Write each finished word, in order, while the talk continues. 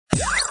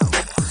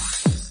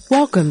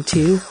Welcome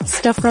to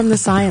Stuff from the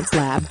Science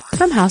Lab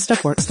from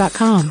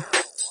HowStuffWorks.com.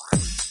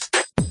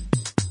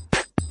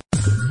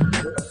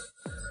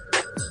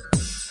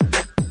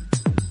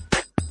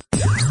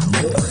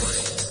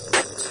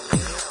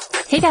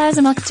 Hey guys,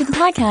 and welcome to the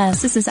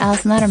podcast. This is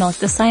Allison Loudermilk,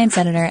 the science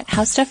editor at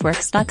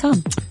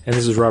HowStuffWorks.com. And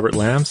this is Robert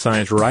Lamb,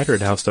 science writer at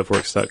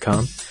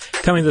HowStuffWorks.com.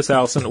 Tell me this,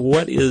 Allison,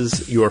 what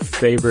is your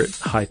favorite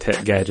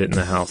high-tech gadget in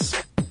the house?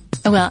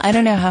 Well, I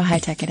don't know how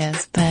high-tech it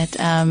is, but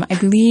I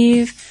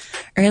believe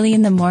early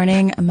in the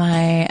morning,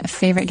 my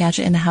favorite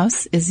gadget in the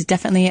house is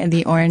definitely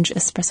the orange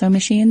espresso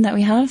machine that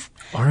we have.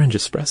 Orange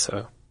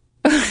espresso?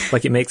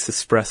 Like it makes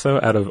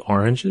espresso out of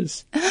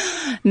oranges?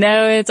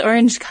 No, it's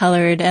orange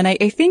colored, and I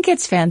think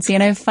it's fancy,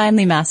 and I've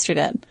finally mastered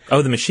it.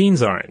 Oh, the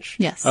machine's orange?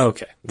 Yes. Oh,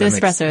 okay. The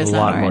espresso is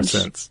not orange. A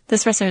lot more sense. The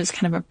espresso is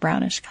kind of a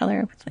brownish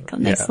color with like a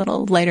nice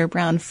little lighter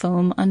brown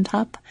foam on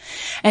top.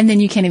 And then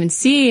you can't even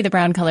see the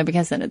brown color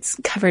because then it's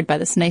covered by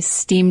this nice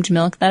steamed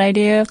milk that I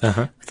do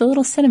with a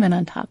little cinnamon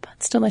on top.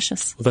 It's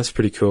delicious. Well, that's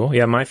pretty cool.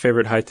 Yeah, my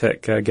favorite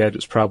high-tech gadget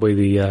is probably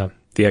the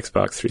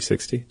Xbox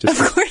 360. Of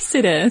course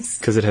it is.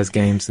 Because it has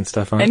games and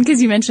stuff on it. And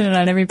because you mention it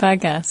on every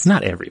podcast.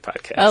 Not every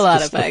podcast. A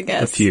lot of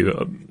podcasts. A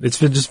few. It's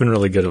just been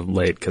really good of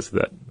late because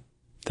of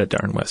that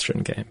darn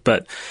Western game.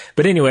 But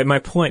anyway, my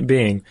point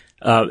being,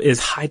 as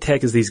high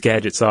tech as these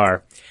gadgets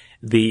are,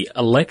 the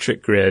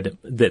electric grid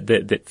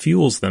that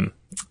fuels them,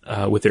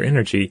 with their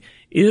energy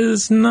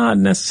is not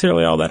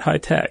necessarily all that high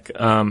tech.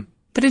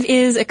 But it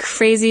is a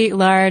crazy,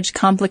 large,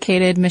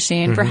 complicated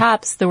machine.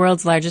 Perhaps the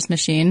world's largest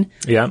machine.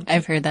 Yeah.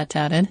 I've heard that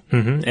touted.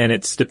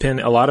 And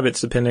a lot of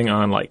it's depending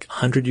on like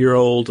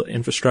 100-year-old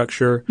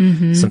infrastructure,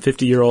 some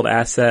 50-year-old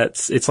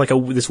assets. It's like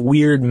this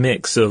weird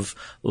mix of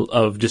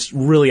just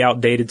really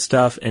outdated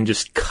stuff and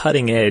just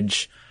cutting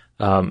edge,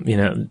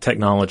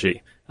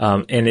 technology.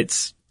 And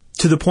it's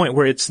to the point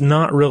where it's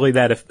not really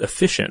that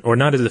efficient or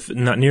not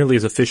nearly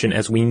as efficient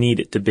as we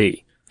need it to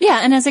be.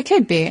 Yeah, and as it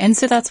could be. And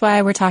so that's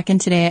why we're talking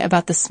today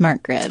about the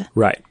smart grid.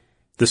 Right.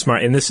 The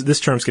smart, and this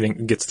term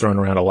gets thrown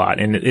around a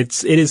lot, and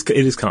it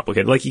is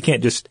complicated. Like you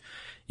can't just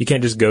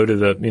go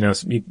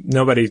to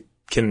nobody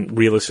can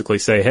realistically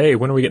say, hey,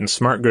 when are we getting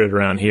smart grid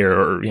around here?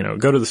 Or,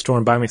 go to the store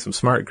and buy me some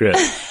smart grid.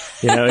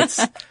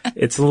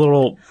 It's a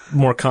little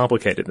more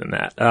complicated than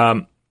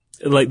that.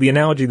 Like the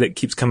analogy that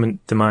keeps coming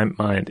to my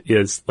mind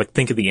is like,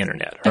 think of the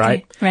internet,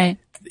 right? Okay, right.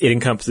 It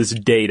encompasses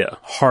data,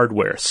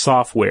 hardware,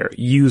 software,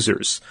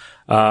 users,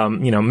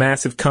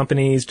 massive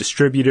companies,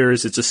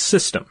 distributors. It's a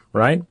system,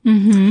 right?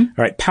 All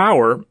right.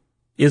 Power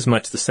is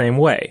much the same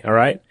way. All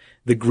right.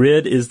 The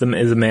grid is the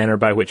manner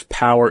by which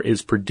power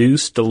is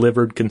produced,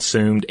 delivered,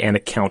 consumed, and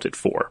accounted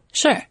for.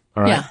 Sure.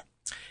 All right. Yeah.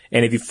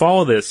 And if you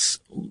follow this,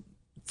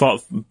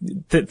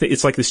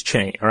 it's like this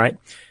chain. All right.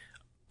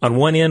 On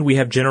one end, we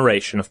have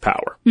generation of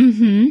power,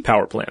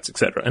 power plants,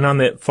 etc. And on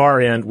the far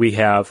end, we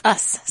have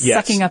us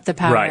sucking up the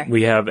power. Right.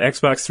 We have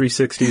Xbox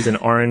 360s and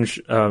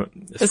orange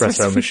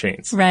espresso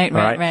machines.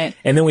 Right.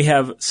 And then we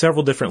have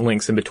several different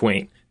links in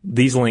between.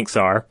 These links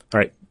are, all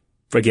right,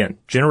 again,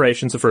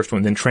 generation's the first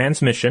one, then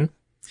transmission.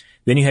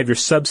 Then you have your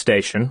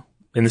substation,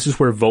 and this is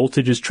where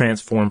voltage is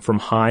transformed from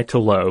high to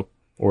low,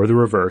 or the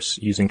reverse,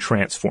 using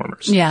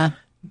transformers. Yeah.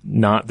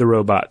 Not the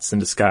robots in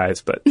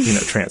disguise, but,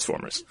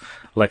 transformers,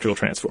 electrical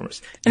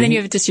transformers. And then you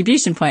have a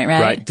distribution point, right?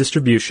 Right,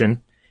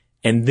 distribution.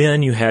 And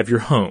then you have your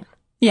home.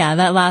 Yeah,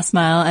 that last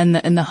mile and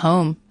the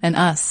home and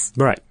us.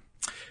 Right.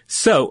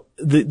 So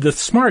the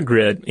smart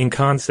grid in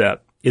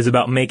concept is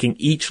about making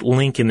each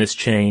link in this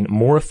chain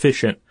more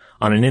efficient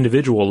on an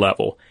individual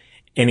level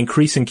and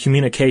increasing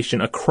communication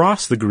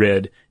across the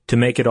grid to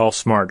make it all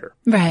smarter.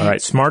 Right. All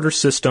right. Smarter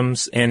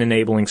systems and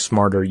enabling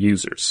smarter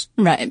users.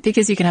 Right.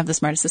 Because you can have the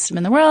smartest system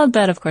in the world,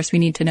 but of course we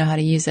need to know how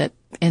to use it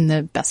in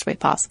the best way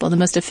possible, the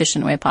most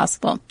efficient way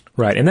possible.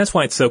 Right. And that's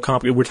why it's so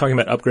complicated. We're talking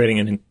about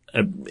upgrading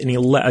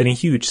in a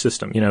huge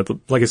system,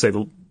 like I say,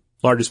 the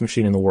largest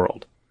machine in the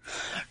world.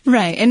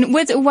 Right. And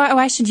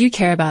why should you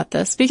care about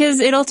this?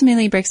 Because it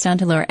ultimately breaks down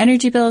to lower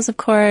energy bills, of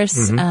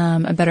course,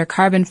 a better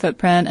carbon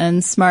footprint,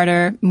 and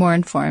smarter, more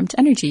informed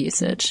energy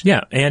usage.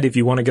 Yeah. And if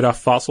you want to get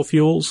off fossil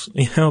fuels,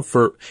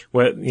 for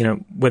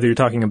whether you're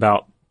talking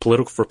about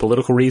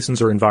political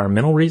reasons or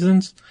environmental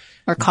reasons.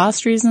 Or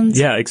cost reasons.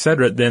 Yeah, et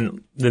cetera.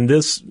 Then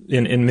this,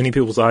 in many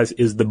people's eyes,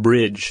 is the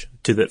bridge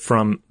to that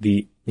from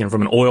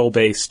an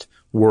oil-based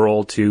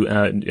world to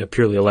a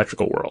purely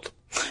electrical world.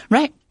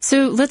 Right.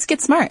 So let's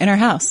get smart in our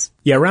house.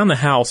 Yeah, around the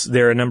house,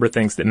 there are a number of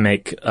things that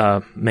make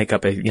up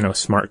a,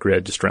 smart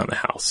grid just around the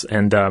house.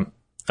 And,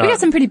 we got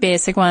some pretty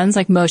basic ones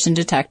like motion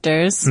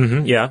detectors.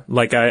 Yeah.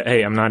 Like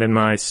I'm not in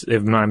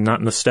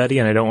the study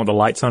and I don't want the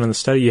lights on in the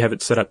study. You have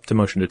it set up to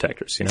motion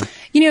detectors,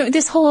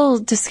 this whole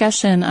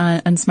discussion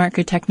on smart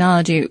grid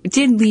technology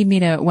did lead me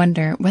to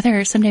wonder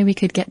whether someday we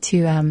could get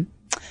to,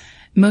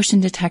 motion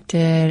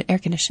detected air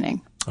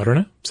conditioning. I don't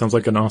know. Sounds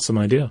like an awesome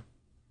idea.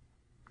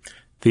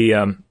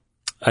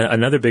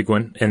 Another big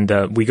one,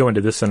 and we go into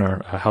this in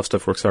our How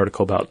Stuff Works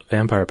article about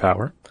vampire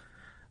power,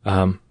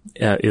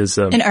 is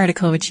an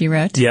article which you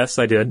wrote. Yes,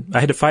 I did. I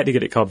had to fight to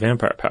get it called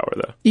Vampire Power,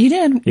 though. You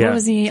did? Yeah. What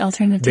was the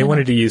alternative? They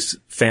wanted to use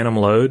phantom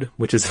load,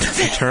 which is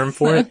another term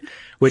for it.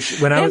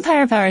 Which when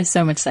Vampire Power is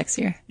so much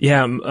sexier.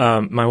 Yeah,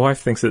 my wife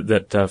thinks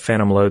that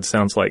phantom load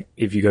sounds like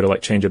if you go to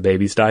like change a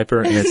baby's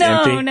diaper and it's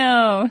empty.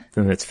 No.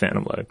 Then it's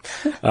phantom load.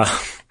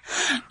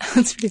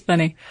 That's pretty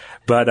funny.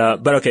 But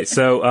okay,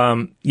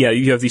 so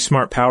you have these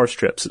smart power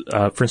strips.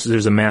 For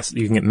instance,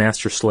 you can get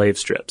master slave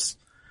strips.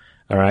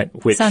 All right,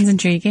 which sounds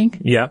intriguing.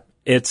 Yeah,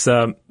 it's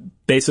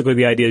basically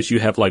the idea is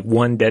you have like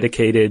one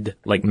dedicated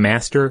like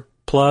master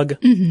plug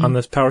on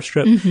this power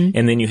strip,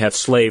 and then you have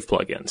slave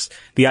plugins.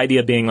 The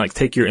idea being like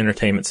take your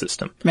entertainment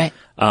system, right?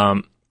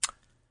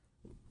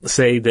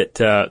 Say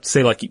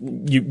like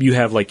you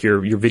have like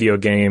your video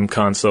game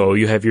console,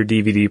 you have your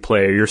DVD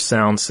player, your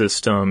sound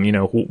system,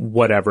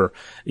 whatever.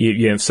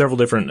 You have several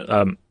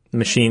different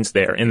machines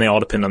there, and they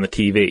all depend on the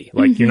TV.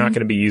 Like you're not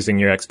going to be using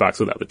your Xbox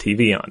without the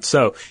TV on.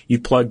 So you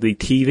plug the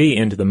TV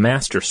into the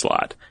master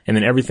slot, and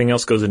then everything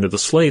else goes into the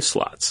slave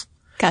slots.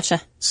 Gotcha.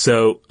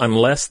 So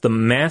unless the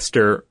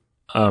master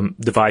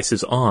device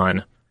is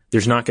on,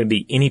 there's not going to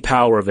be any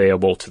power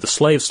available to the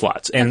slave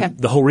slots. And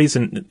the whole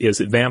reason is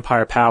that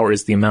Vampire Power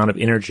is the amount of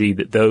energy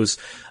that those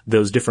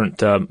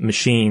different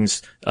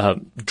machines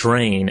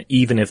drain,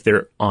 even if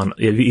they're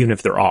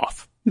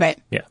off. Right.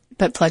 Yeah.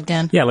 But plugged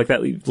in. Yeah, like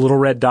that little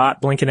red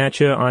dot blinking at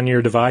you on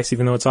your device,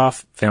 even though it's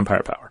off.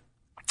 Vampire Power.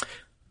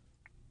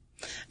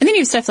 And then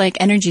you have stuff like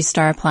Energy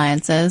Star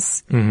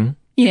appliances.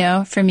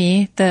 For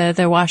me,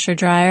 the washer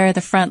dryer,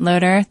 the front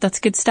loader, that's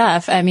good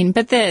stuff. I mean,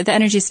 but the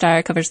Energy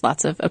Star covers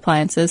lots of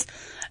appliances.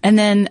 And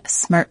then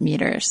smart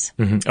meters.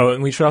 Oh,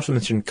 and we should also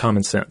mention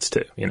common sense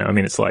too.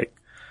 It's like,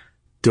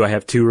 do I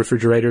have 2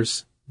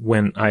 refrigerators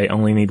when I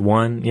only need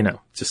 1?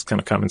 Just kind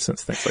of common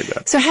sense things like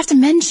that. So I have to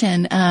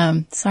mention,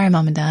 sorry,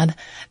 Mom and Dad,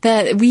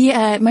 that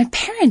my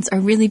parents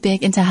are really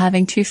big into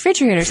having 2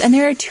 refrigerators, and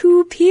there are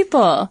 2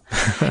 people.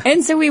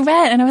 And so we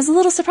went, and I was a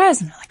little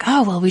surprised. And I'm like,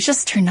 oh, well, we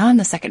just turned on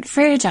the second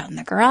fridge out in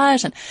the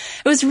garage, and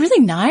it was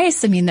really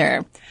nice. I mean, there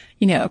are,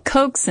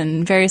 Cokes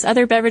and various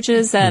other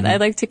beverages that I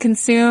like to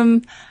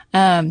consume,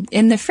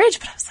 in the fridge.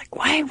 But I was like,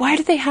 why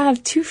do they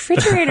have 2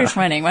 refrigerators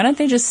running? Why don't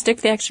they just stick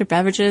the extra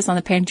beverages on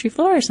the pantry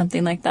floor or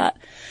something like that?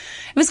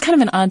 It was kind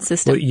of an odd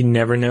system. Well, you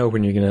never know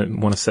when you're going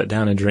to want to sit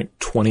down and drink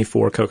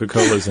 24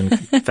 Coca-Colas in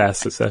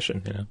fast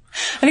succession,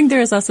 I think there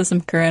is also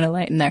some Corona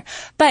Light in there.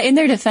 But in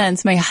their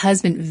defense, my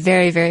husband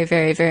very, very,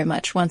 very, very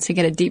much wants to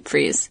get a deep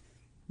freeze.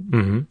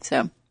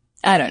 So,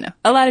 I don't know.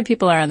 A lot of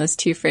people are on this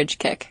 2 fridge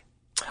kick.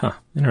 Huh.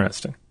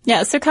 Interesting.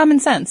 Yeah, so common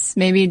sense.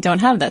 Maybe don't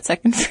have that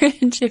second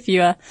fridge if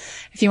you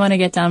want to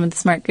get down with the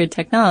smart grid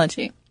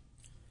technology.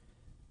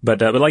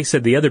 But like I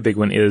said, the other big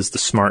one is the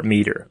smart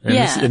meter.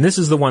 And this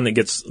is the one that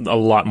gets a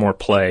lot more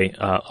play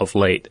of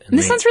late.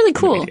 This sounds really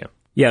cool.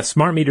 Yeah,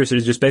 smart meters are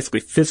just basically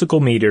physical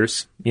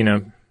meters,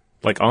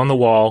 like on the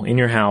wall in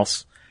your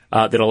house,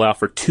 that allow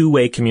for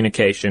 2-way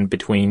communication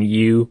between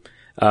you,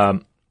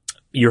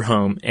 your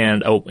home,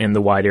 and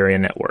the wide area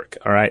network.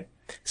 All right.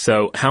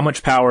 So how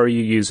much power are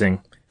you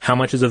using? How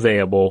much is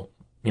available?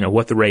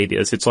 What the rate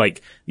is. It's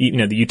like,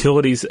 the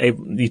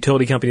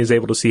utility company is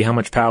able to see how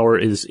much power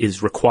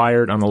is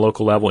required on the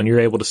local level, and you're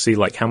able to see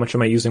like how much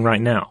am I using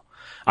right now.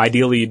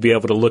 Ideally, you'd be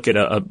able to look at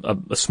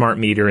a smart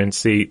meter and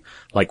see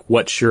like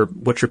what's your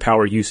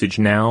power usage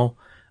now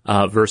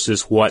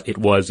versus what it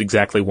was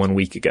exactly 1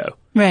 week ago.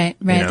 Right.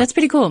 That's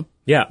pretty cool.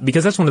 Yeah,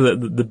 because that's one of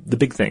the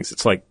big things.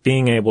 It's like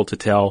being able to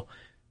tell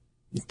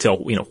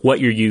what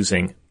you're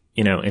using,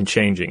 and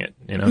changing it.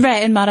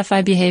 Right, and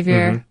modify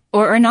behavior.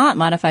 Or not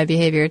modify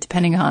behavior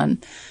depending on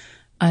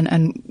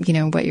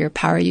what your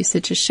power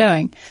usage is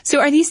showing. So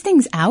are these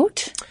things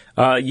out?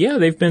 Yeah,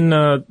 they've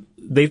been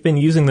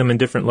using them in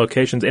different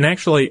locations, and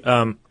actually,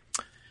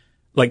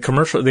 like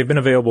commercial, they've been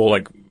available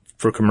like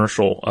for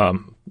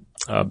commercial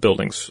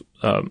buildings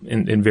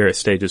in various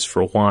stages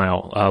for a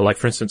while. Like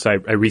for instance, I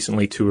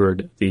recently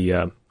toured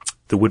the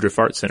Woodruff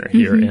Art Center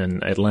here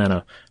in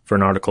Atlanta for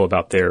an article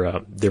about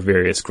their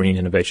various green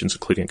innovations,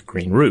 including a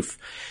green roof.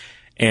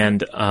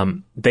 And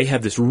they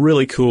have this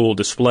really cool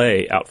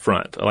display out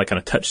front, like on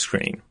a touch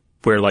screen,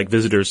 where like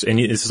visitors, and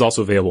this is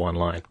also available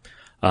online,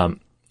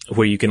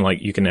 where you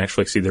can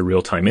actually see their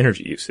real time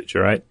energy usage.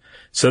 All right,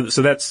 so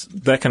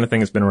that kind of thing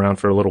has been around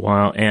for a little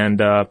while,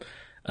 and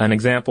an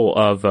example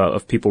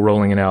of people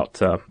rolling it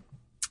out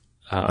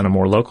on a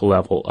more local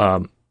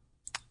level.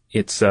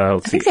 It's I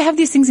think they have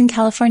these things in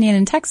California and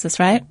in Texas,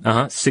 right?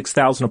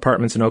 6,000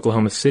 apartments in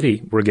Oklahoma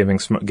City were given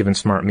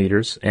smart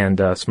meters and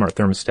smart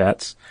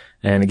thermostats,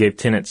 and it gave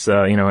tenants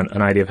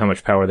an idea of how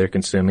much power they're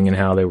consuming and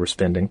how they were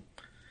spending,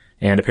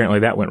 and apparently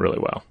that went really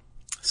well.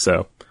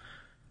 So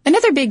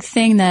another big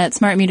thing that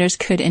smart meters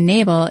could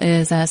enable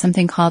is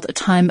something called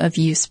time of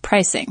use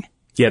pricing.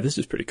 Yeah, this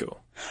is pretty cool.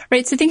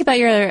 Right. So think about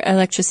your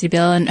electricity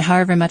bill and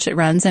however much it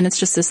runs, and it's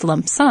just this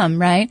lump sum,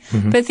 right?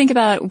 But think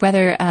about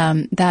whether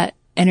that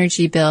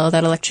energy bill,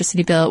 that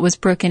electricity bill, was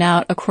broken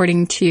out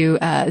according to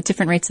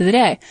different rates of the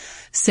day.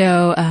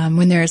 So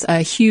when there's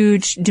a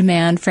huge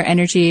demand for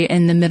energy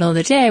in the middle of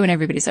the day, when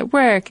everybody's at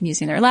work and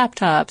using their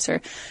laptops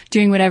or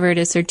doing whatever it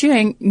is they're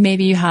doing,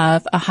 maybe you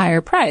have a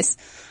higher price.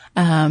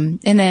 And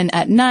then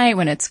at night,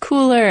 when it's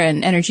cooler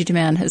and energy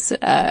demand has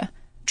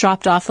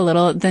dropped off a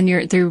little, then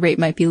your rate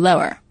might be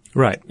lower.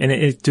 Right.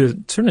 And to a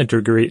certain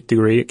degree,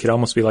 it could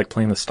almost be like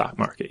playing the stock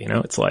market. You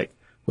know, it's like,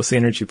 what's the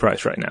energy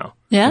price right now?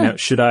 Yeah. You know,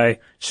 should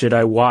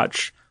I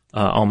watch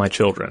all my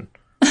children?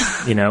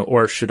 You know,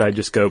 or should I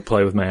just go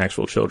play with my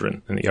actual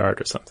children in the yard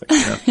or something?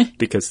 You know,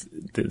 because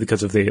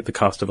of the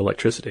cost of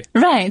electricity.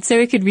 Right. So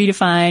it could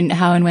redefine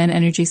how and when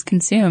energy is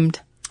consumed.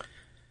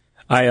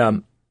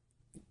 I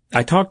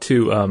talked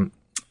to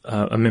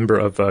a member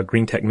of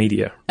Green Tech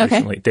Media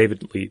recently,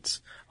 David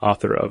Leeds,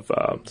 author of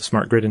The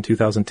Smart Grid in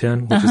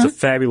 2010, which is a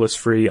fabulous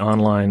free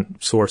online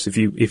source. If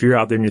you're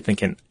out there and you're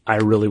thinking, I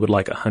really would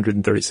like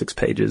 136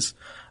 pages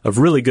of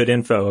really good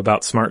info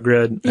about Smart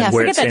Grid and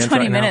where it stands right now. Yeah, forget that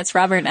 20 minutes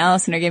Robert and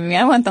Allison are giving me.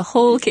 I want the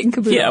whole kit and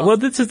caboodle. Yeah, well,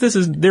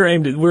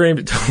 we're aimed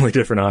at totally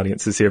different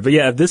audiences here. But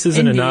yeah, if this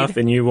isn't enough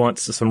and you want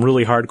some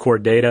really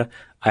hardcore data,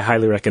 I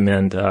highly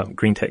recommend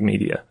Green Tech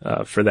Media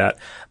for that.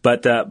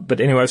 But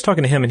anyway, I was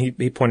talking to him and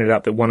he pointed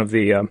out that one of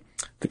the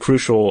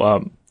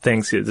crucial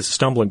things, this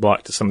stumbling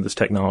block to some of this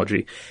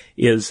technology,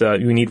 is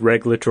you need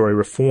regulatory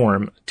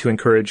reform to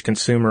encourage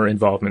consumer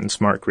involvement in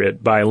smart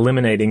grid by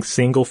eliminating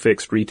single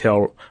fixed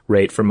retail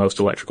rate for most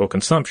electrical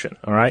consumption.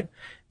 All right.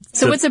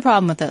 So what's the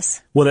problem with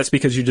this? Well, that's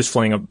because you're just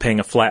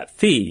paying a flat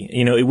fee.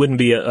 You know, it wouldn't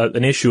be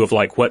an issue of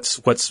like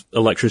what's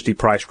electricity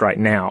priced right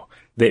now.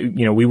 That,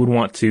 you know, we would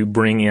want to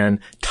bring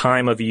in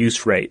time of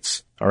use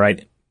rates. All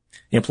right.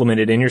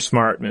 Implemented in your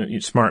smart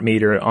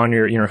meter on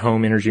your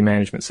home energy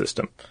management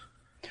system.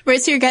 Right,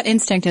 so your gut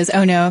instinct is,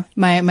 oh no,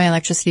 my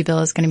electricity bill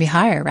is going to be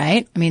higher,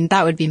 right? I mean,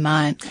 that would be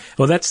mine.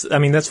 Well, that's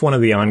one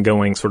of the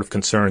ongoing sort of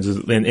concerns,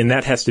 and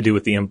that has to do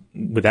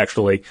with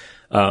actually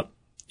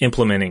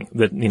implementing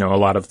a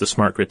lot of the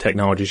smart grid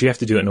technologies. You have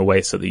to do it in a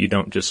way so that you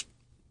don't just,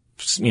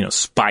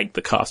 spike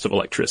the cost of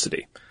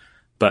electricity.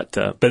 But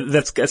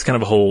that's kind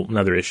of a whole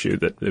another issue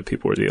that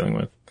people are dealing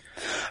with.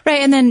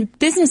 Right, and then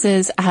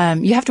businesses,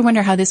 you have to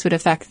wonder how this would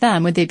affect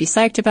them. Would they be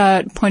psyched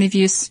about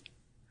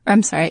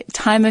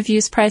time of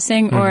use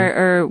pricing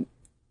or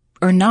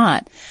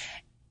not?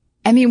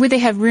 I mean, would they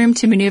have room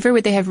to maneuver?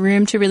 Would they have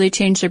room to really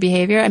change their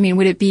behavior? I mean,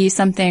 would it be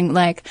something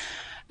like,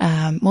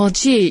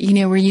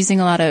 we're using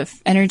a lot of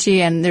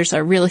energy and there's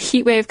a real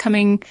heat wave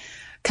coming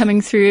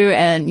through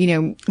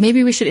and,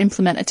 maybe we should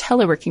implement a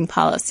teleworking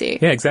policy.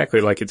 Yeah,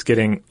 exactly. Like it's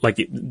getting,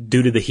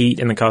 due to the heat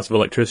and the cost of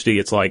electricity,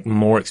 it's like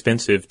more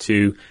expensive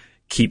to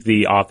keep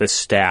the office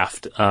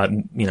staffed,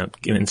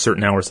 in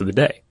certain hours of the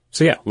day.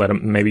 So yeah,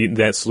 maybe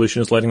that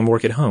solution is letting them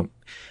work at home.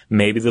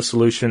 Maybe the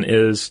solution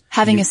is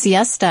having a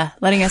siesta,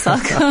 letting us all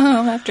go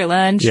home after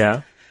lunch.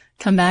 Yeah.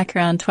 Come back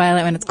around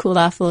twilight when it's cooled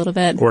off a little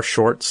bit. Or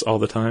shorts all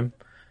the time.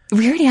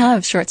 We already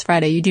have Shorts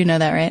Friday. You do know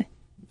that, right?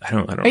 I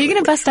don't. Are you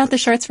going to bust out the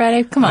Shorts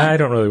Friday? Come on. I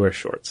don't really wear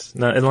shorts,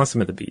 not unless I'm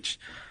at the beach.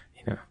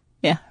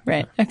 Yeah.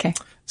 Right. Okay.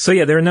 So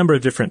yeah, there are a number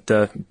of different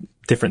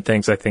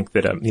things I think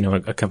that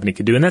a company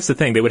could do, and that's the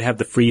thing. They would have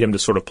the freedom to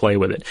sort of play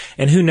with it.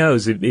 And who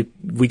knows if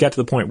we got to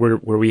the point where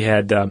we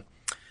had the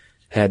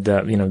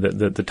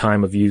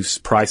time of use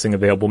pricing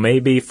available,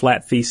 maybe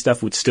flat fee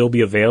stuff would still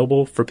be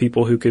available for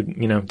people who could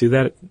do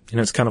that.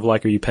 It's kind of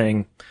like, are you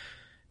paying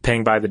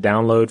by the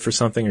download for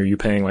something, or are you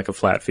paying like a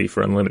flat fee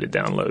for unlimited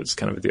downloads,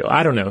 kind of a deal?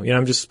 I don't know.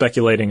 I'm just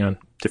speculating on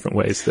different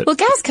ways that. Well,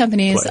 gas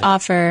companies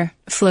offer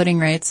floating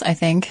rates, I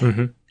think.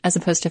 Mm-hmm. As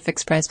opposed to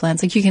fixed price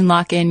plans. Like you can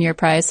lock in your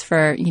price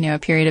for, a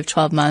period of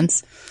 12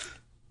 months.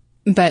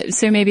 But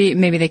so maybe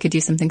they could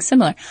do something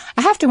similar.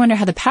 I have to wonder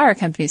how the power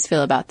companies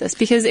feel about this,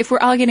 because if we're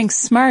all getting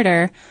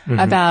smarter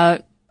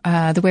about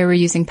the way we're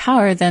using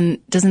power,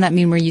 then doesn't that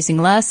mean we're using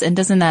less? And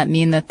doesn't that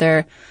mean that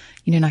they're,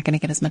 not going to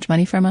get as much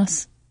money from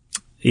us?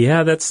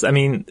 Yeah, I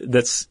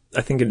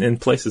think in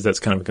places that's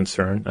kind of a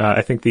concern.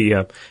 I think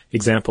the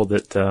example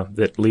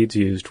that Leeds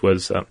used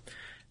was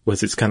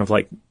it's kind of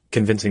like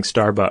convincing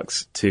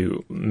Starbucks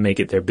to make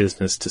it their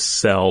business to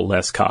sell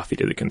less coffee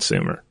to the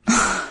consumer.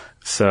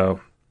 So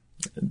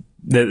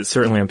that's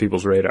certainly on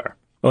people's radar.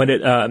 Oh, and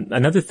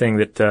another thing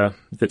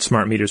that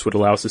smart meters would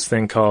allow is this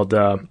thing called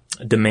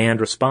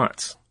demand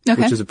response,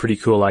 which is a pretty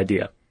cool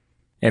idea.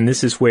 And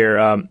this is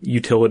where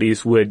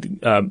utilities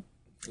would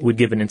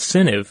give an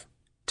incentive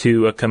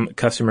to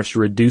customers to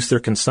reduce their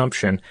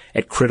consumption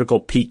at critical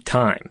peak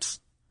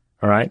times.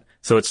 All right,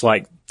 so it's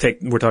like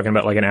we're talking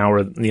about like an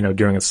hour,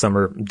 during a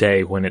summer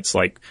day when it's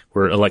like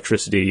where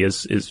electricity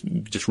is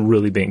just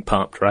really being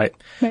pumped, right?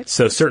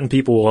 So certain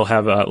people will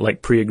have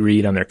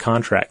pre-agreed on their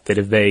contract that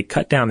if they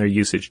cut down their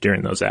usage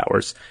during those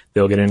hours,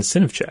 they'll get an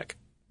incentive check.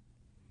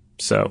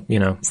 So,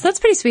 So that's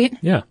pretty sweet.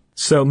 Yeah.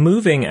 So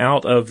moving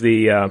out of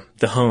the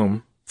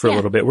home for a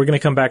little bit, we're going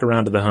to come back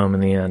around to the home in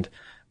the end,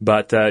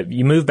 but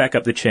you move back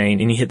up the chain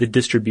and you hit the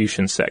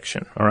distribution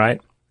section, all right?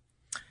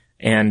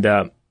 And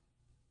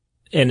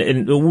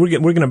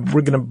we're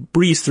gonna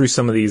breeze through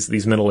some of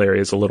these middle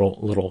areas a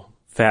little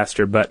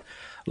faster. But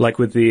like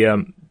with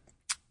the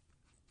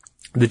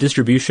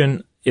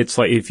distribution, it's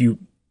like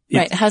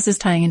right. How's this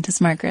tying into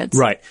smart grids?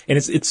 Right. And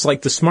it's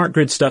like the smart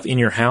grid stuff in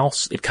your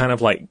house, it kind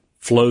of like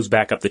flows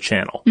back up the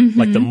channel. Mm-hmm.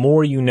 Like the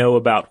more you know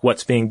about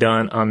what's being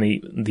done on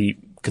the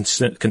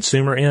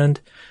consumer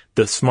end,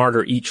 the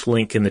smarter each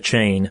link in the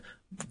chain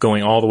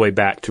going all the way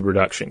back to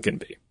production can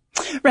be.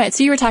 Right.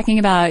 So you were talking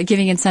about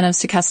giving incentives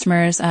to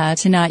customers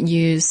to not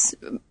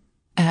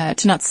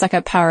suck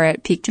up power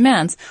at peak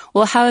demands.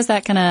 Well, how is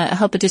that going to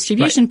help a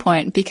distribution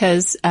point?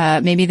 Because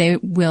maybe they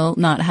will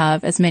not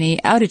have as many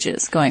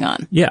outages going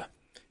on. Yeah.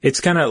 It's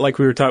kind of like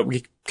we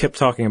kept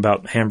talking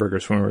about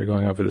hamburgers when we were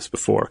going over this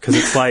before, because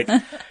it's like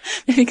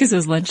because it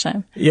was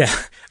lunchtime. Yeah,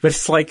 but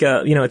it's like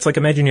it's like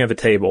imagine you have a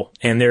table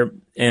and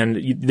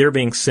they're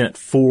being sent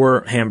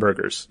 4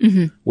 hamburgers,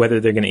 whether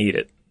they're going to eat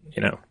it,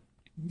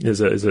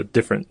 is a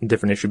different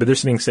issue. But they're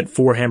being sent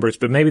 4 hamburgers,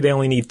 but maybe they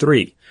only need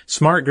 3.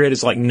 Smart grid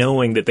is like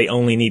knowing that they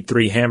only need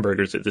 3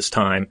 hamburgers at this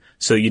time,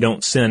 so you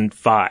don't send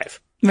 5.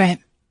 Right.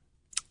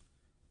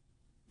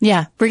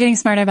 Yeah, we're getting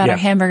smarter about our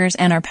hamburgers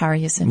and our power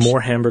usage.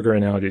 More hamburger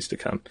analogies to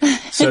come.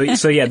 So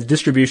yeah, the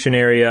distribution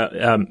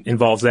area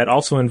involves that.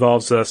 Also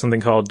involves something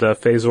called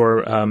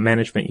phasor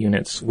management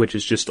units, which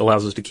just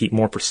allows us to keep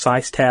more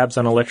precise tabs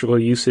on electrical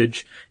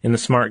usage in the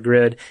smart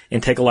grid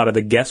and take a lot of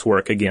the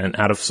guesswork again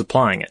out of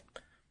supplying it.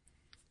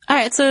 All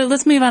right, so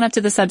let's move on up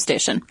to the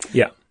substation.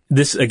 Yeah,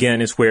 this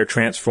again is where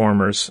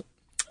transformers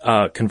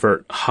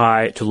convert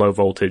high to low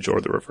voltage or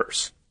the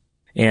reverse.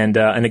 And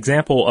an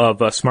example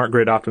of smart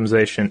grid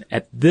optimization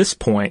at this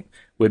point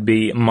would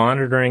be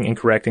monitoring and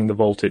correcting the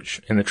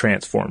voltage in the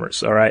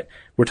transformers. All right,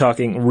 we're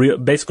talking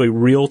basically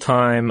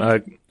real-time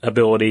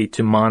ability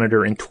to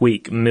monitor and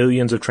tweak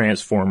millions of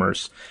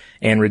transformers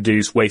and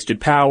reduce wasted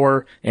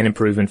power and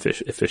improve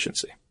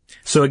efficiency.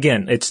 So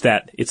again, it's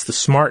the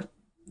smart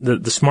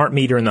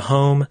meter in the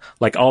home,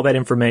 like all that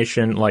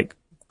information, like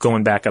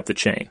going back up the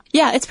chain.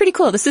 Yeah, it's pretty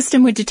cool. The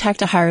system would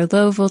detect a higher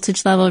low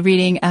voltage level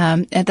reading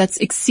that's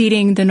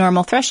exceeding the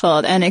normal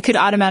threshold, and it could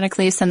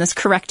automatically send this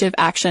corrective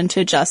action to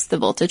adjust the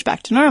voltage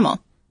back to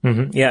normal.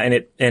 Mm-hmm. Yeah,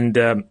 and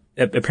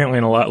apparently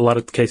in a lot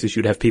of cases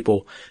you'd have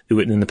people who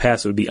in the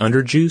past it would be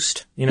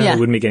underjuiced, they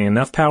wouldn't be getting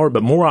enough power,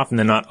 but more often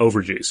than not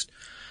overjuiced.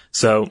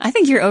 So I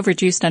think you're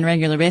overjuiced on a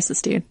regular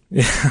basis, dude.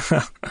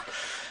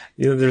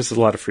 There's a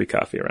lot of free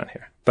coffee around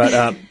here,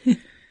 but.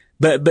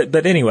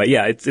 But anyway,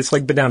 yeah, it's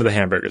like, but down to the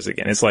hamburgers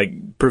again. It's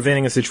like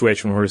preventing a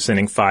situation where we're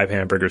sending 5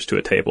 hamburgers to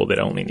a table that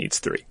only needs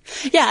 3.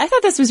 Yeah, I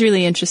thought this was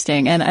really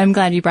interesting, and I'm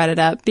glad you brought it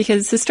up,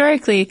 because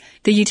historically,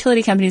 the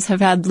utility companies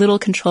have had little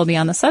control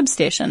beyond the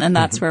substation, and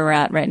that's where we're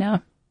at right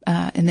now,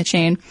 in the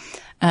chain,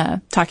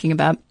 talking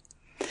about.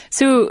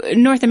 So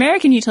North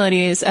American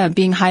utilities,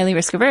 being highly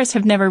risk averse,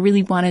 have never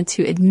really wanted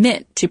to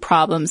admit to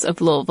problems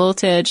of low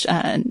voltage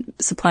and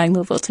supplying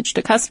low voltage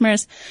to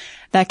customers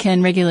that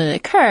can regularly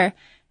occur.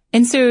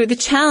 And so the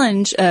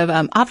challenge of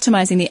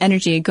optimizing the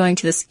energy going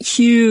to this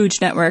huge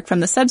network from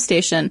the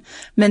substation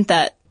meant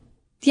that,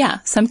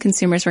 some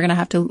consumers were going to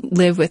have to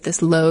live with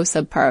this low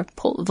subpar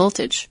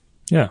voltage.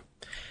 Yeah.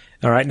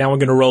 All right. Now we're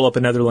going to roll up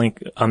another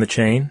link on the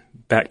chain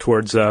back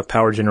towards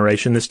power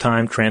generation, this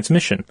time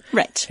transmission.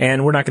 Right.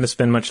 And we're not going to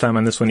spend much time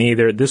on this one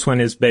either. This one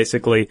is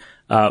basically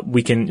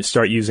we can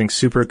start using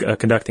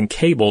superconducting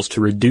cables to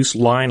reduce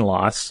line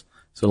loss.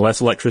 So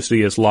less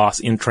electricity is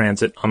lost in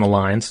transit on the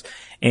lines,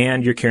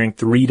 and you're carrying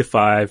 3 to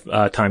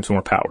 5 times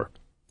more power.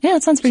 Yeah,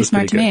 that sounds pretty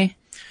smart to me.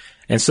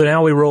 And so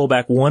now we roll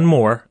back one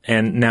more,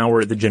 and now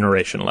we're at the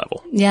generation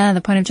level. Yeah,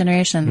 the point of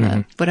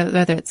generation,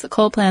 whether it's the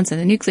coal plants or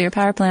the nuclear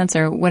power plants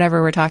or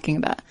whatever we're talking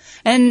about.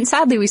 And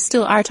sadly, we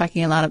still are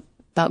talking a lot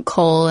about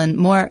coal and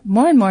more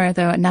and more,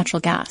 though,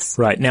 natural gas.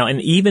 Right. Now,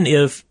 and even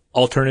if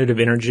alternative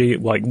energy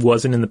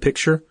wasn't in the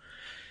picture,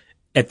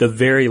 at the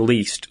very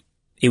least,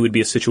 it would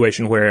be a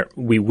situation where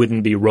we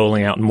wouldn't be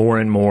rolling out more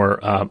and more,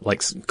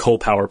 coal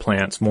power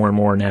plants, more and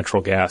more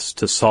natural gas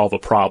to solve a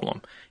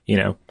problem,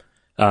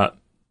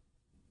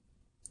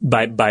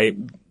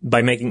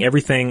 by making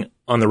everything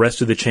on the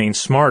rest of the chain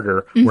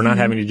smarter, we're not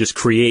having to just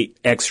create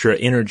extra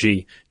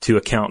energy to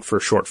account for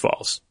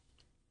shortfalls.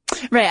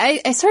 Right.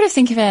 I sort of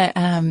think of it,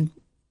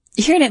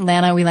 here in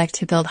Atlanta, we like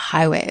to build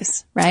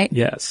highways, right?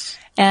 Yes.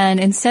 And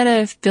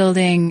instead of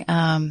building,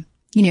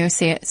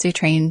 say a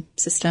train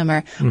system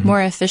or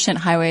more efficient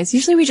highways,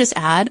 usually we just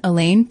add a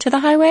lane to the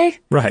highway.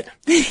 Right.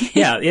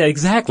 Yeah,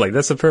 exactly.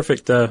 That's a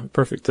perfect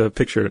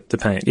picture to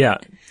paint. Yeah.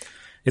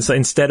 It's like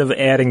instead of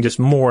adding just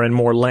more and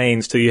more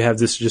lanes till you have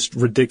this just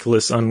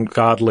ridiculous,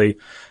 ungodly,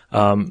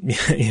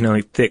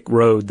 thick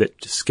road that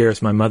just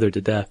scares my mother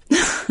to death.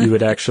 You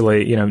would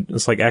actually,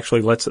 it's like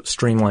actually let's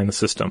streamline the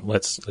system.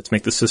 Let's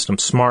make the system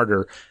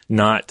smarter,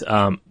 not,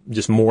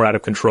 just more out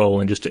of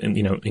control and just,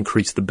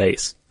 increase the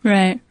base.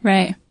 Right.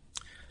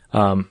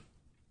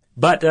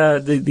 But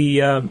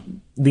the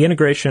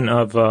integration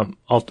of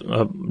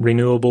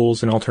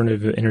renewables and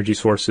alternative energy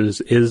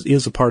sources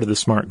is a part of the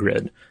smart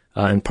grid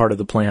and part of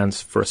the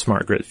plans for a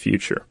smart grid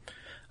future.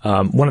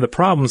 One of the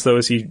problems, though,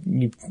 is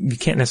you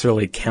can't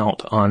necessarily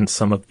count on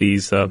some of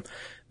these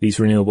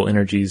renewable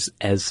energies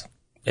as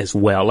as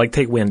well. Like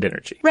take wind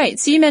energy. Right.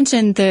 So you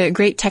mentioned the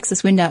Great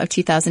Texas Wind Out of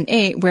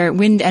 2008, where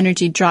wind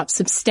energy dropped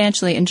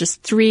substantially in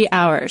just 3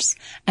 hours.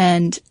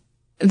 And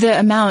the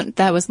amount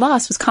that was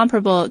lost was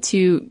comparable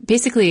to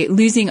basically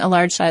losing a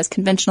large-sized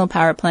conventional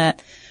power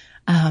plant.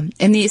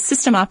 And the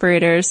system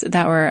operators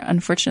that were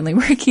unfortunately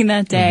working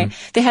that day,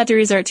 they had to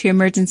resort to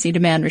emergency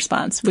demand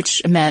response,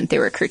 which meant they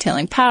were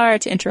curtailing power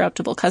to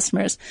interruptible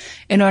customers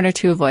in order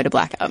to avoid a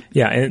blackout.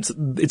 Yeah,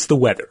 and it's the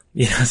weather.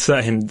 Yes,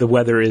 and the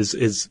weather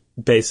is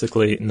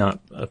basically not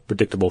a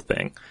predictable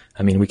thing.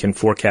 I mean, we can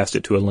forecast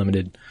it to a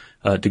limited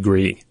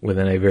degree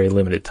within a very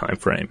limited time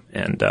frame,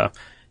 and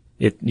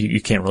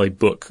you can't really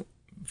book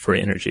for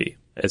energy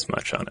as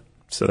much on it.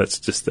 So that's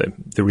just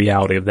the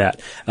reality of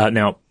that.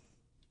 Now,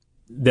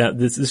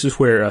 this is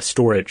where a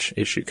storage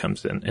issue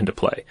comes into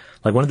play.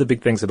 Like one of the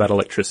big things about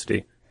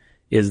electricity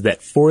is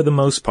that for the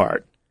most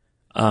part,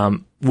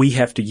 we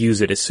have to use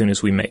it as soon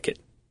as we make it.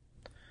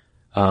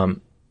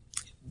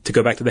 To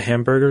go back to the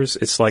hamburgers,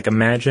 it's like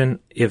imagine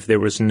if there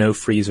was no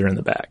freezer in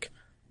the back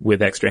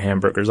with extra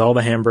hamburgers. All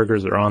the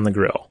hamburgers are on the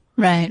grill.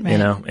 Right. You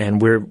know,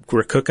 and we're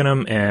cooking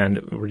them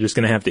and we're just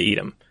going to have to eat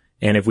them.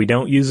 And if we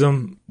don't use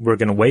them, we're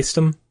going to waste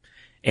them.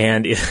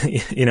 And,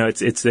 you know, it's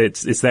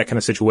that kind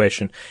of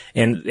situation.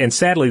 And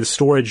sadly, the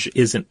storage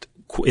isn't,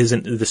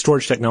 the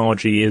storage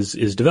technology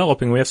is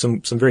developing. We have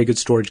some very good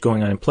storage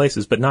going on in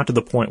places, but not to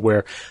the point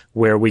where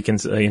we can,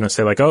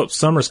 say like, oh,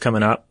 summer's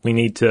coming up. We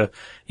need to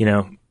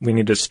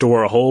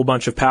store a whole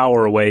bunch of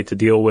power away to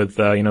deal with,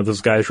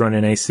 those guys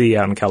running AC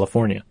out in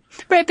California.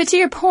 Right. But to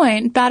your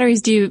point,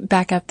 batteries do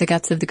back up the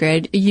guts of the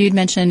grid. You'd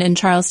mentioned in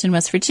Charleston,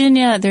 West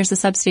Virginia, there's a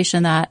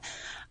substation that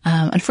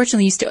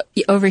unfortunately used to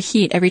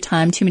overheat every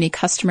time too many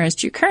customers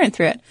drew current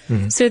through it.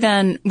 Mm-hmm. So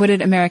then what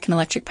did American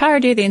Electric Power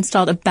do? They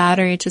installed a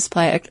battery to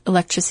supply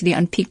electricity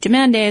on peak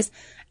demand days,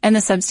 and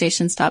the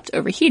substation stopped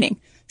overheating.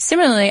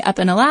 Similarly, up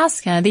in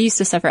Alaska, they used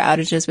to suffer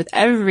outages with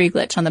every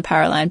glitch on the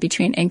power line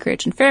between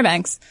Anchorage and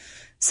Fairbanks.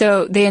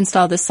 So they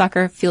installed this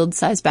soccer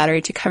field-sized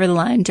battery to cover the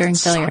line during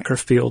failure. Soccer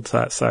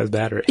field-sized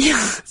battery.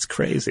 Yeah. It's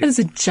crazy. It's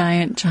a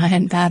giant,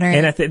 giant battery.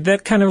 And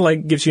that kind of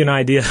like gives you an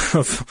idea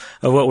of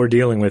what we're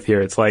dealing with here.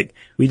 It's like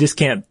we just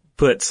can't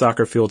put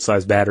soccer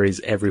field-sized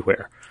batteries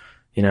everywhere.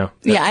 You know?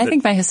 I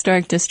think my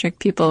historic district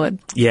people would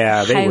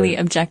highly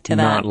object to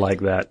that. Not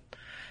like that.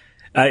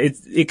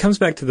 It comes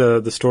back to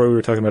the story we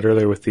were talking about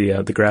earlier with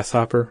the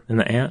grasshopper and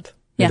the ant.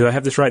 Yeah. Do I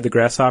have this right? The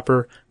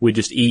grasshopper would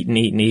just eat and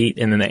eat and eat,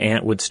 and then the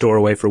ant would store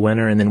away for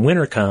winter, and then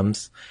winter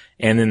comes,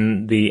 and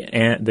then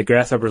the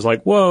grasshopper's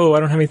like, whoa,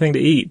 I don't have anything to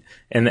eat.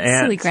 And the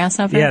ant, silly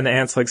grasshopper. Yeah, and the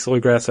ant's like, silly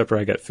grasshopper,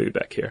 I got food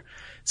back here.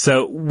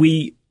 So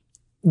we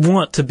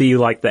want to be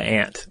like the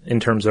ant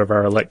in terms of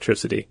our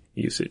electricity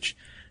usage.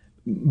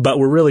 But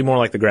we're really more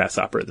like the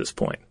grasshopper at this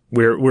point.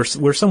 We're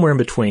somewhere in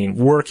between,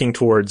 working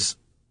towards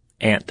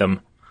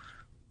antdom.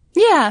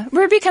 Yeah,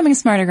 we're becoming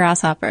smarter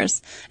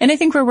grasshoppers. And I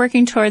think we're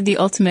working toward the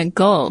ultimate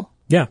goal.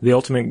 Yeah, the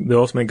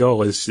ultimate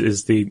goal is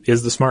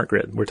the smart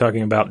grid. We're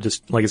talking about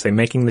just, like I say,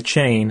 making the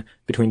chain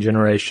between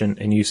generation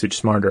and usage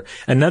smarter.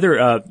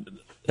 Another,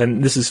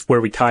 and this is where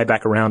we tie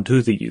back around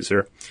to the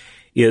user,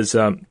 is,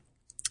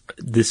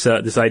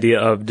 this idea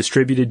of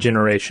distributed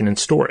generation and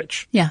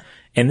storage. Yeah.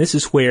 And this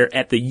is where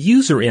at the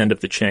user end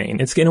of the chain,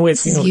 it's in a way,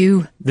 this is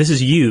you. This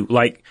is you.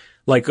 Like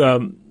a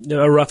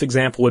rough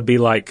example would be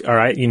like, all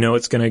right,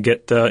 it's going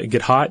to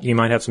get hot. You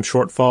might have some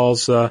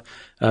shortfalls,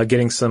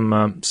 getting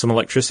some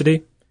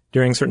electricity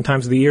during certain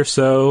times of the year.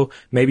 So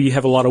maybe you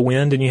have a lot of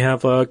wind and you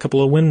have a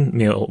couple of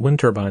wind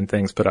turbine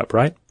things put up,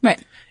 right?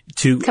 Right.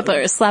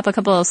 Slap a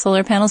couple of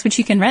solar panels, which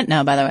you can rent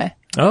now, by the way.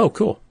 Oh,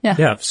 cool. Yeah.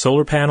 Yeah.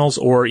 Solar panels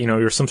or,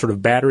 you're some sort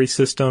of battery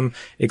system,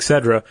 et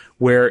cetera,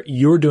 where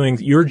you're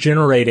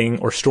generating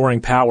or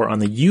storing power on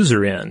the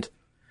user end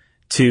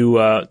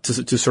to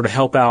sort of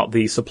help out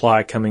the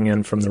supply coming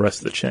in from the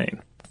rest of the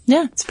chain.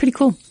 Yeah, it's pretty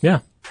cool.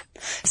 Yeah.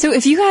 So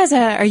if you guys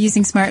are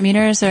using smart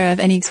meters or have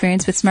any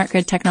experience with smart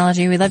grid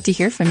technology, we'd love to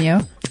hear from you.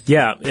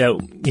 Yeah.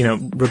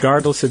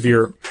 Regardless if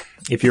you're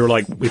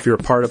a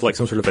part of like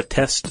some sort of a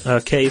test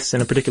case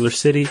in a particular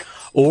city,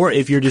 or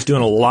if you're just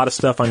doing a lot of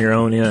stuff on your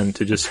own end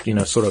to just,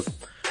 sort of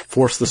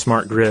force the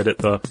smart grid at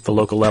the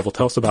local level,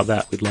 tell us about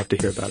that. We'd love to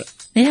hear about it.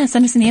 Yeah,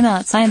 send us an email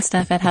at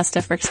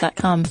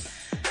sciencestuff@howstuffworks.com.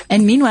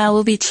 And meanwhile,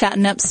 we'll be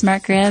chatting up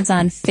smart grids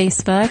on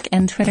Facebook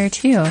and Twitter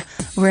too.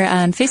 We're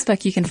on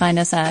Facebook. You can find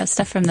us at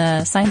Stuff from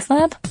the Science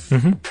Lab.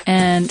 Mm-hmm.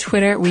 And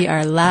Twitter, we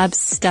are Lab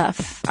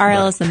Stuff.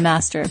 RL is the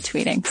master of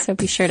tweeting, so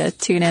be sure to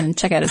tune in and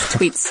check out his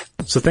tweets.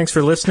 So thanks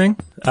for listening.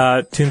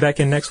 Tune back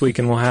in next week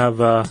and we'll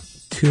have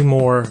 2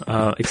 more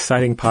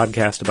exciting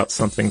podcasts about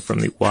something from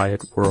the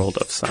wide world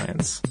of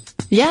science.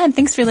 Yeah, and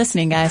thanks for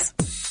listening, guys.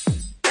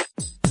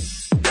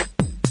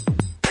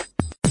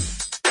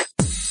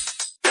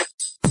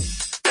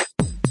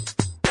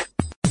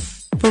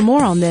 For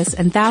more on this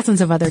and thousands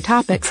of other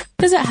topics,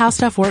 visit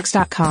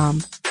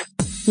howstuffworks.com.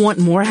 Want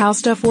more How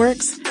Stuff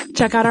Works?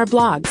 Check out our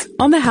blogs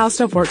on the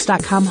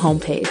howstuffworks.com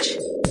homepage.